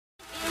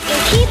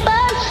keep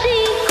our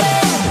secret.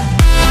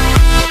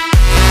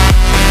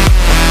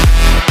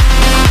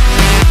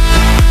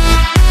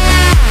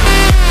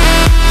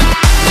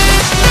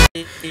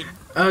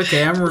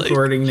 Okay, I'm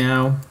recording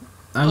now.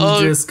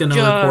 I'm just gonna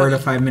record a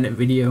 5-minute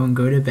video and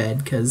go to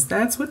bed, because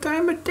that's what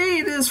time of day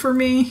it is for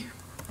me.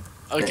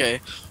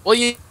 Okay. Well,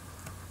 you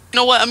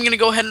know what? I'm gonna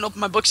go ahead and open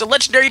my books. A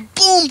legendary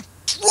boom!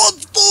 Drug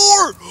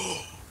 4!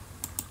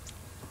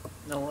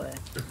 No way.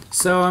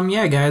 So,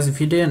 yeah, guys, if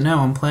you didn't know,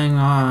 I'm playing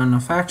on a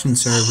faction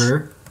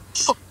server.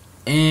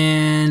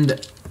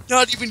 And...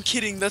 Not even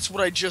kidding, that's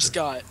what I just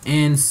got.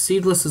 And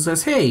Seedless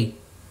says, hey,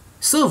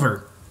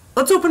 Silver,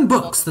 let's open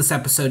books this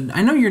episode.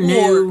 I know you're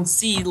new.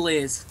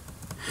 Seedless.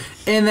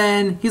 And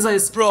then he's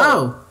like, Bro.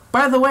 oh,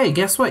 by the way,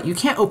 guess what? You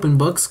can't open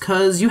books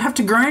because you have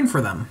to grind for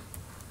them.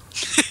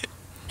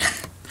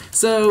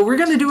 So we're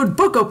going to do a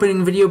book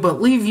opening video, but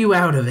leave you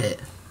out of it.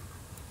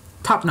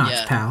 Top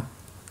notch, pal.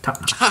 Top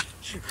notch.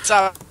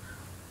 Top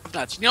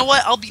notch. You know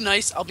what? I'll be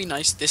nice. I'll be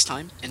nice this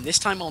time, and this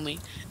time only.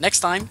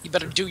 Next time, you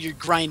better do your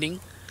grinding.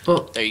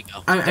 Well, there you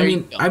go. I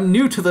mean, I'm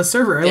new to the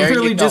server. I There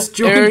literally you go. just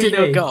joined There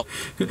today. you go.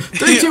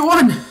 3, 2,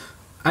 1.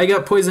 I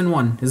got poison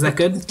 1. Is that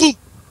good? Boom.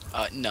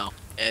 No.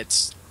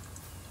 It's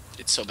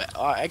so bad.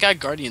 I got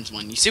Guardians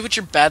 1. You see what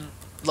your bad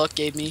luck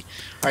gave me?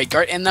 Alright,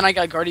 and then I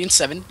got Guardian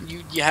 7.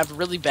 You have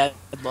really bad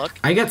luck.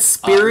 I got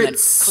Spirit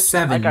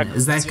 7.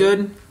 Is that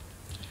good?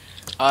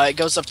 It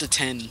goes up to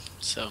 10,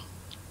 so.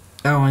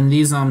 Oh, and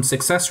these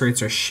success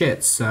rates are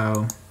shit,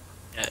 so.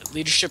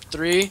 Leadership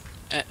 3.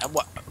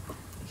 What?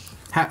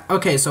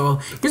 Okay, so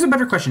here's a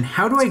better question.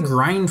 How do I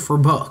grind for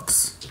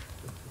books?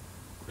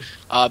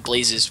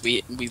 Blazes.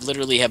 We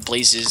literally have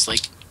blazes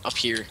like up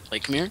here.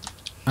 Like, come here.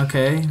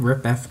 Okay,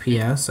 rip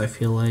FPS. I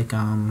feel like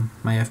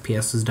my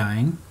FPS is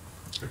dying.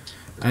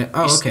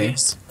 Okay. You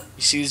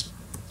see these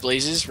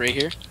blazes right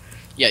here?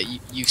 Yeah,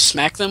 you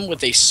smack them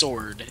with a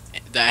sword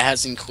that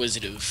has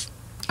Inquisitive.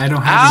 I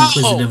don't have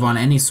Inquisitive on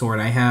any sword.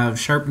 I have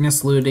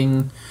Sharpness,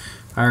 Looting,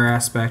 Fire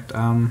Aspect.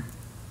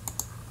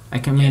 I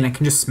can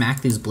just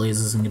smack these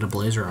blazes and get a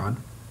blaze rod.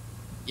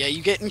 Yeah,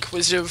 you get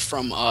Inquisitive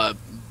from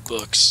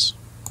books.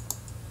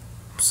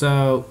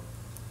 So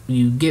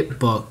you get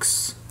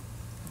books.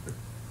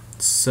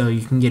 So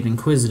you can get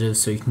Inquisitive,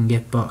 so you can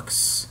get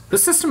books. The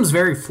system's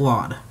very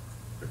flawed.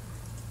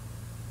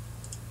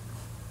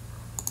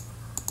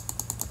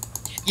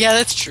 Yeah,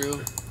 that's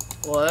true.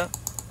 What?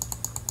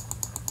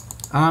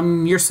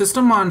 Your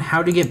system on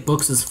how to get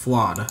books is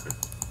flawed.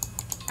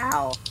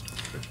 Ow.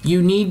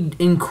 You need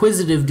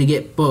Inquisitive to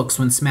get books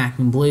when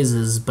smacking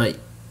blazes, but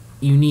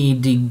you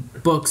need the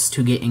books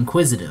to get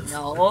Inquisitive.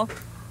 No.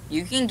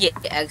 You can get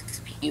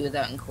XP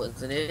without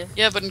Inquisitive.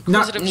 Yeah, but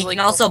Inquisitive is You like...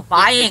 can also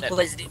buy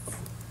Inquisitive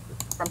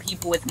from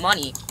people with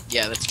money.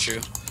 Yeah, that's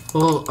true.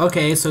 Well,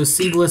 okay, so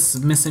Seedless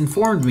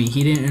misinformed me.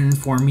 He didn't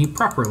inform me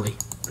properly.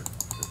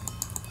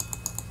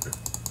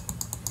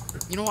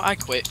 You know what? I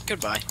quit.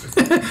 Goodbye.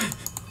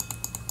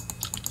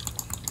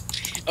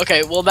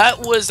 Okay, well that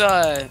was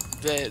the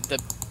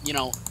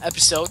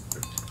episode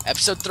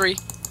 3. We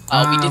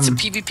did some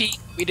PvP.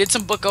 We did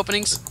some book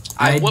openings.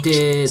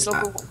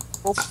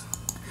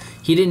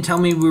 He didn't tell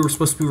me we were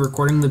supposed to be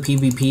recording the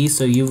PvP,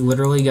 so you've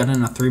literally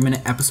gotten a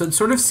 3-minute episode.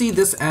 Sort of see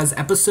this as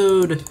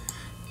episode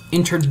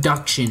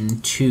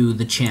introduction to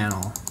the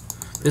channel.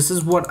 This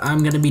is what I'm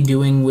going to be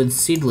doing with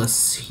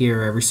Seedless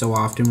here every so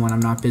often when I'm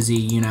not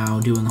busy,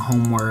 doing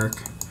homework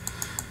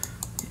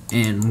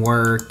and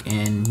work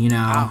and,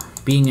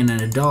 being an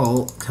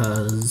adult,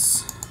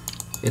 because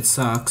it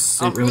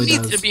sucks. It really does.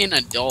 Who needs to be an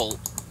adult?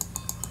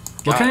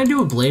 What can I do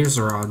with blaze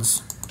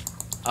rods?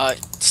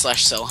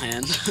 Slash sell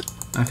hand.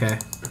 Okay.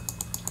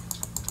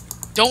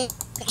 Don't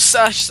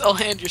slash sell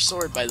hand your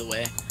sword, by the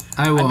way.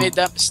 I will. I made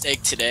that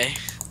mistake today.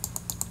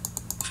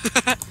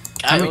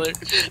 Kyler.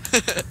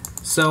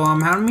 So,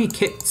 how many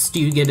kits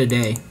do you get a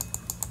day?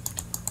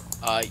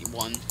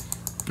 1.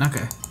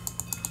 Okay.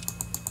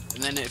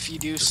 And then if you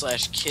do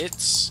slash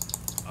kits,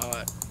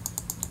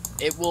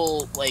 it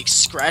will, like,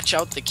 scratch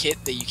out the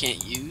kit that you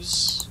can't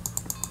use.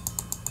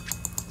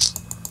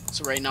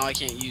 So right now I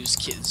can't use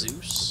Kit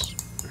Zeus.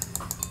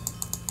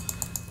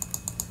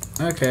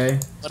 Okay.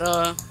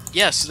 But,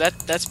 yeah, so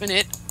that's been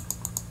it.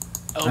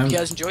 I hope you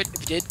guys enjoyed. If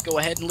you did, go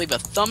ahead and leave a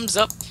thumbs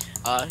up.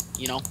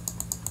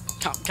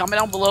 Comment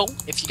down below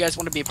if you guys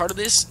want to be a part of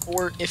this,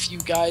 or if you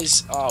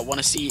guys want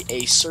to see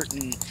a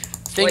certain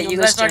thing. Wait, you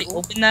guys already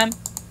opened them?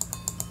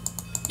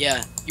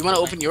 Yeah. You want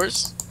to open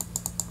yours?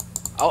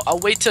 I'll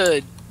wait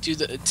to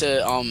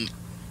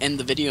end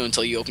the video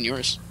until you open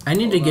yours. I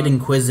need to get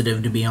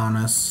Inquisitive, to be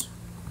honest,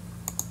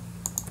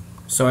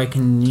 so I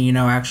can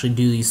actually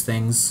do these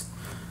things.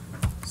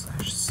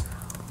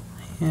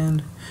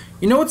 And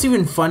what's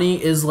even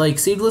funny is, like,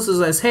 Seedless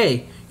says,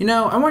 hey,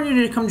 I want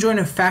you to come join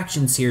a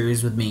faction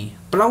series with me,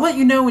 but I'll let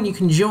you know when you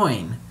can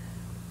join.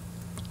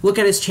 Look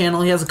at his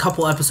channel. He has a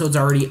couple episodes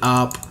already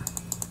up.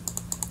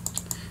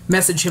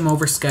 Message him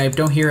over Skype.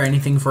 Don't hear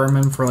anything from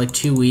him for like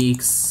 2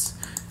 weeks.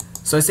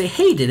 So I say,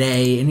 hey,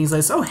 today. And he's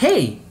like, oh,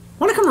 hey,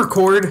 want to come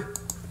record?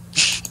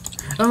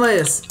 I'm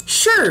like,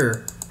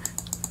 sure.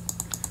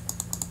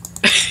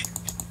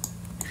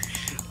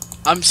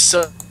 I'm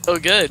so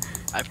good.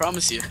 I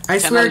promise you. I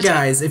 10 swear, out of 10.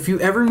 guys, if you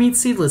ever meet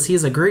Seedless, he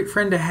is a great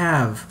friend to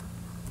have.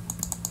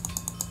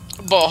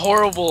 But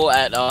horrible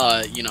at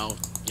you know.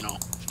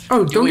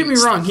 Oh, don't get me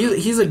doing wrong. stuff.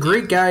 He's a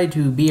great guy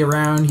to be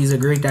around. He's a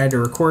great guy to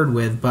record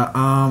with. But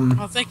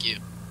Oh, thank you.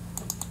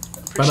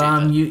 but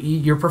Appreciate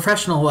that. your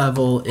professional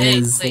level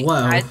is Wait,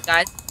 low.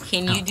 guys,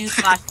 can you do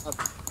slash up?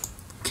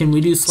 Can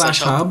we do Slash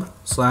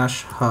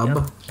slash hub?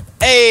 Yep.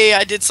 Hey,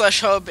 I did slash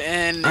hub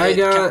and I it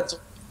got,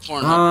 canceled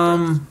for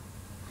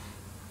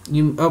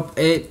me.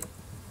 it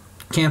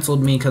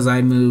canceled me because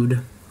I moved.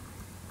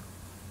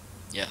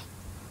 Yeah.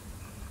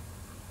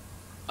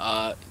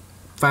 5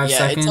 Yeah,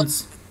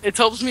 seconds. It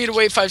tells me to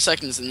wait 5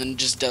 seconds and then it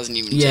just doesn't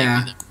even Yeah.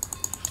 take me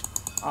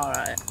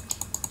Alright.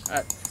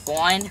 That's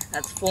fine.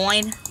 That's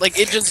fine. there. Like,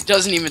 it just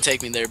doesn't even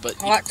take me there, but...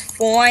 That's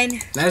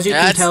fine. As you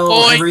can That's tell,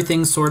 fine.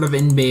 everything's sort of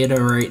in beta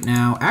right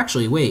now.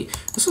 Actually, wait.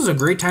 This was a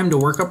great time to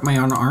work up my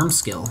unarmed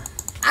skill.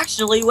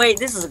 Actually, wait,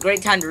 this is a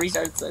great time to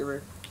restart the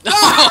server.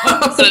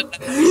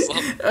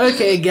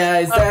 Okay,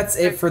 guys, that's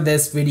it for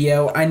this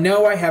video. I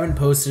know I haven't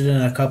posted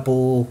in a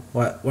couple...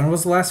 When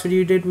was the last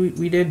video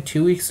we did?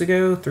 2 weeks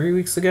ago? 3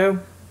 weeks ago?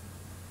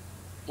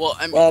 Well,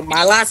 I mean, Well,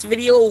 my last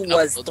video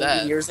was with 3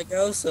 that. years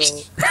ago, so...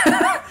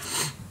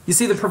 You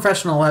see the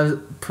professional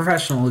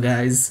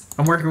guys.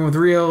 I'm working with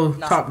real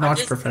No, I'm top-notch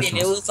just kidding.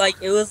 professionals. It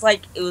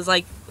was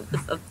like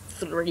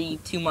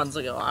 2 months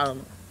ago. I don't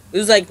know. It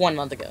was like 1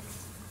 month ago.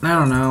 I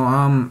don't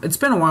know. It's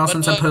been a while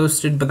since I But,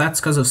 posted, but that's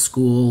because of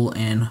school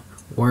and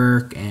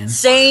work and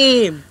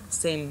Same.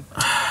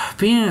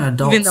 being an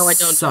adult. Even though I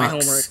don't do my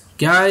sucks. homework.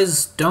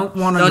 Guys, don't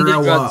want to Don't do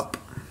grow drugs. up.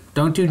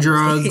 Don't do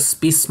drugs.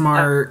 Be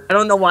smart. I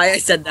don't know why I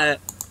said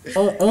that.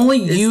 Only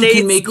you Stay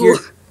can in make school. your.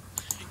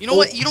 you know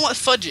what? You know what?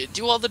 Fudge it.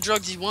 Do all the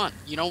drugs you want.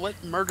 You know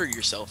what? Murder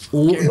yourself.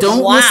 Who cares?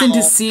 Don't Wow. listen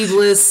to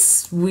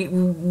Seedless. We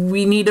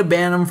need to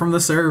ban him from the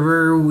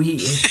server.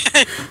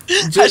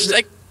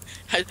 hashtag,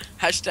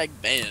 hashtag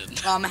ban.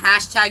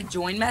 Hashtag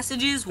join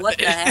messages? What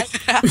the heck?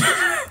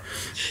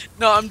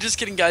 No, I'm just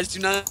kidding, guys. Do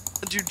not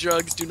do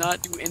drugs. Do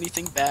not do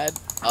anything bad.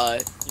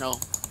 You know.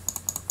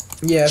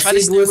 Yeah, Try to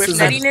stay Seedless away is from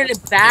Setting it a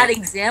bad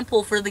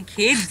example for the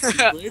kids.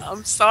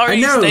 I'm sorry. I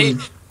know.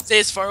 Stay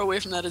as far away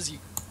from that as you.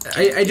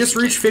 I just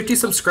reached 50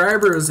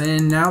 subscribers,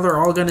 and now they're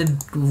all gonna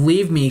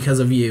leave me because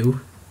of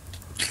you.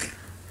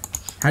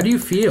 How do you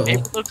feel?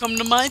 Maybe they'll come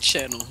to my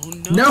channel. Who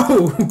knows?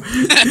 No!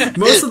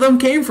 Most of them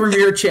came from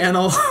your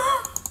channel.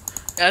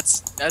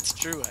 That's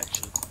true,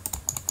 actually.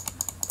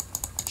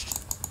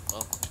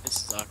 Well,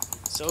 this is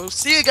awkward. So,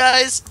 see you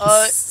guys.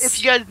 If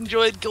you guys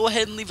enjoyed, go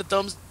ahead and leave a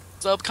thumbs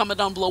up. Comment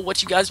down below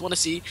what you guys want to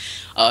see.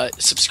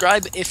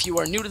 Subscribe if you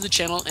are new to the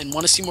channel and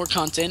want to see more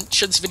content.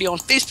 Share this video on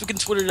Facebook and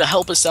Twitter to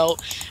help us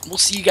out. And we'll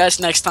see you guys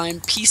next time.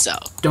 Peace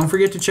out. Don't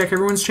forget to check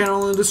everyone's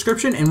channel in the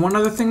description. And one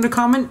other thing to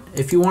comment,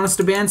 if you want us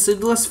to ban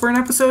Seedless for an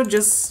episode,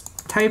 just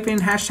type in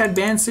hashtag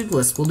ban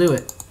Seedless. We'll do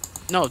it.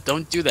 No,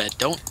 don't do that.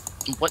 Don't.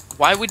 What?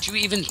 Why would you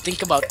even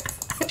think about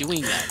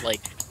doing that? Like,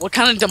 what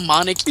kind of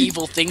demonic,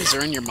 evil things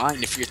are in your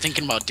mind if you're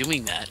thinking about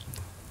doing that?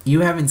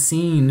 You haven't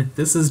seen.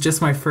 This is just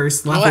my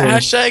first level.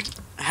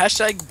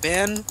 Hashtag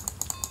ban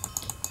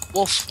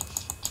wolf.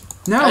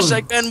 No,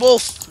 Hashtag ban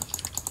wolf.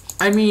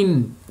 I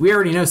mean, we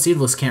already know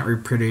Seedless can't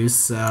reproduce,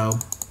 so...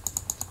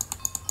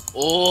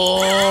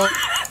 Oh.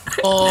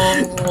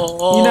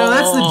 You know,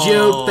 that's the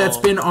joke that's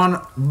been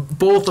on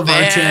both of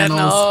our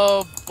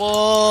channels.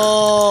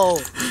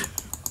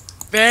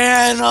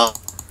 Bannable.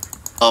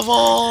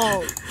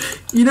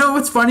 You know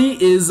what's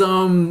funny is,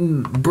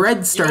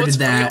 Bread started I'll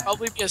that.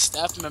 probably be a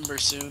staff member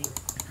soon.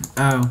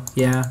 Oh,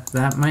 yeah,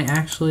 that might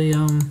actually,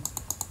 don't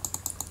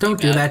do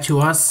bad. that to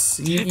us.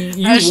 You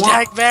Hashtag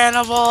want,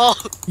 bannable.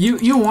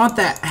 you want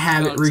that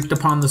habit wreaked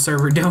upon the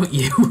server, don't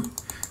you?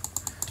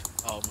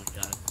 Oh my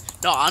god.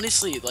 No,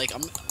 honestly, like, I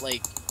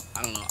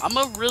don't know. I'm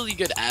a really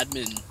good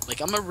admin.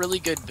 Like, I'm a really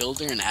good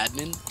builder and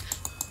admin.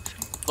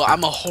 But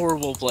I'm a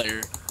horrible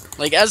player.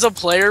 Like, as a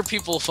player,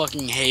 people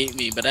fucking hate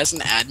me. But as an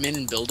admin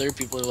and builder,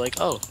 people are like,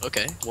 oh,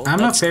 okay. Well,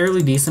 I'm a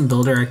fairly decent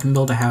builder. I can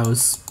build a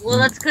house. Well,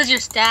 that's because you're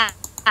staff.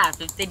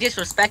 If they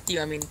disrespect you,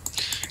 I mean...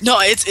 No,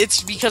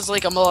 it's because,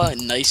 like, I'm a lot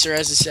nicer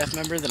as a staff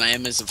member than I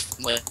am as a,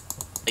 like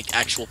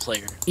actual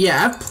player.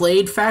 Yeah, I've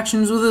played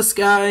factions with this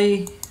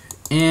guy,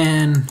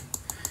 and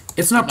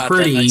it's not Not that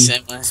pretty. nice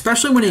anyway.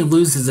 Especially when he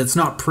loses, it's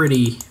not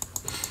pretty.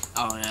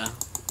 Oh, yeah.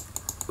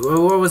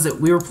 What was it?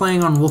 We were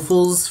playing on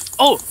Wolfle's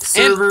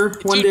server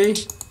and, one dude,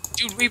 day.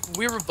 Dude,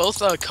 we were both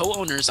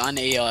co-owners on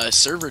a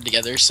server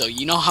together, so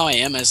you know how I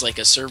am as, like,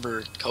 a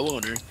server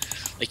co-owner.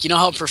 Like, you know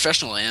how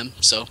professional I am,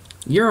 so...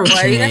 You're Are you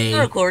guys okay. still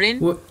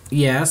recording?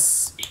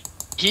 Yes.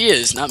 He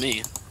is, not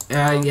me.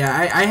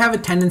 Yeah, I have a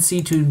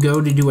tendency to go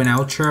to do an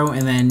outro,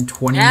 and then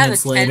 20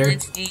 minutes later... I have a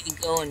tendency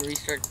to go and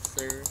restart the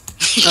server.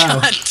 Oh.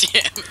 God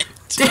damn it.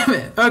 Damn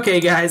it. Okay,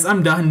 guys,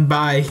 I'm done.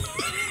 Bye.